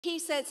He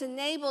said it's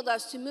enabled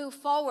us to move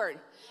forward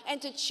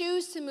and to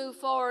choose to move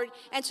forward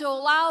and to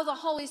allow the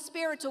Holy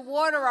Spirit to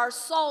water our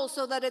soul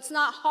so that it's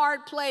not a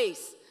hard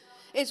place.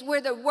 It's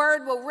where the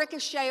word will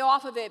ricochet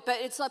off of it, but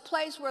it's a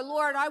place where,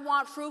 Lord, I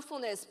want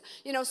fruitfulness.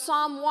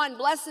 Psalm 1,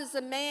 blessed is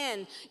the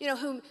man,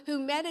 who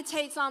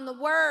meditates on the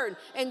word.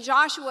 In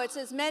Joshua, it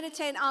says,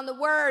 meditate on the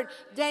word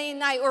day and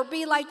night, or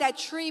be like that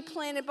tree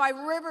planted by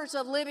rivers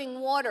of living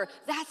water.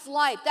 That's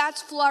life.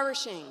 That's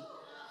flourishing.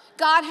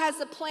 God has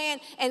a plan,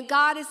 and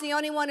God is the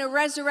only one who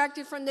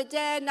resurrected from the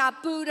dead,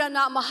 not Buddha,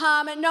 not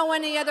Muhammad, no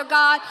any other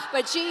God,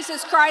 but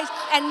Jesus Christ.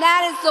 And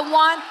that is the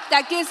one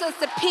that gives us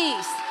the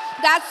peace.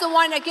 That's the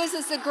one that gives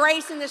us the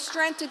grace and the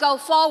strength to go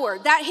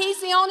forward.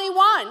 He's the only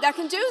one that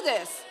can do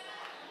this.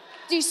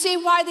 Do you see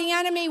why the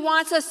enemy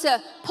wants us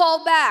to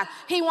pull back?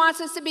 He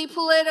wants us to be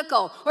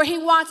political, or he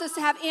wants us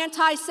to have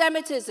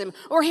anti-Semitism,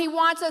 or he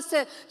wants us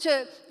to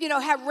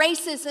have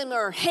racism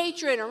or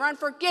hatred or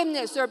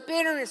unforgiveness or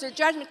bitterness or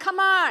judgment. Come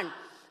on.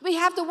 We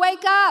have to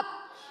wake up,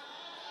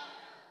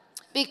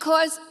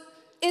 because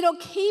it'll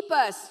keep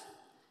us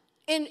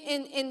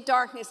in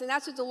darkness. And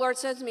that's what the Lord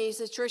says to me. He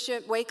says,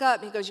 Trisha, wake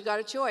up. He goes, you got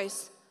a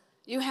choice.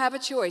 You have a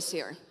choice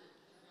here.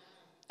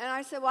 And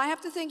I said, well, I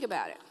have to think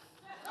about it.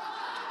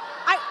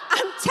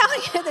 I'm telling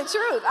you the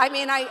truth. I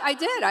mean, I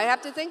did. I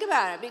have to think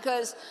about it,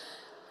 because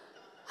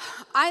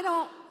I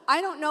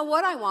don't know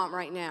what I want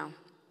right now.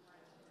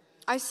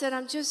 I said,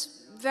 I'm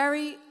just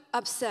very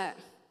upset.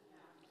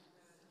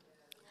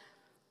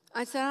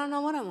 I said, I don't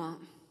know what I want.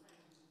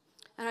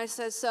 And I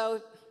said,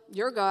 so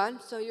you're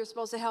God, so you're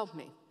supposed to help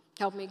me.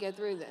 Help me get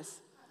through this.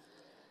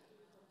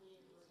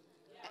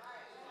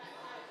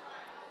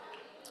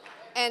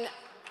 And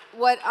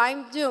what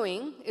I'm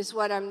doing is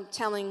what I'm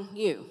telling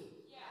you.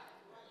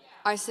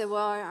 I said,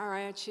 well, all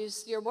right, I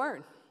choose your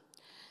word.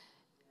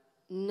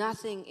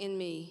 Nothing in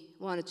me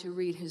wanted to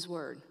read his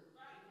word.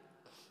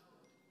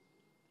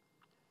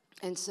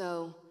 And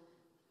so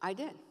I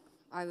did.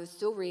 I would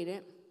still read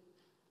it.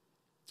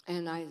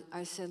 And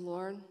I said,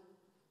 Lord,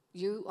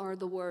 you are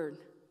the word,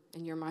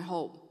 and you're my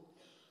hope.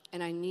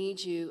 And I need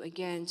you,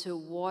 again, to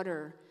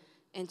water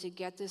and to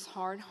get this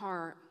hard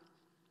heart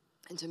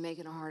and to make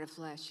it a heart of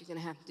flesh. You're going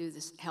to have to do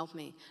this. Help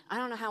me. I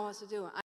don't know how else to do it.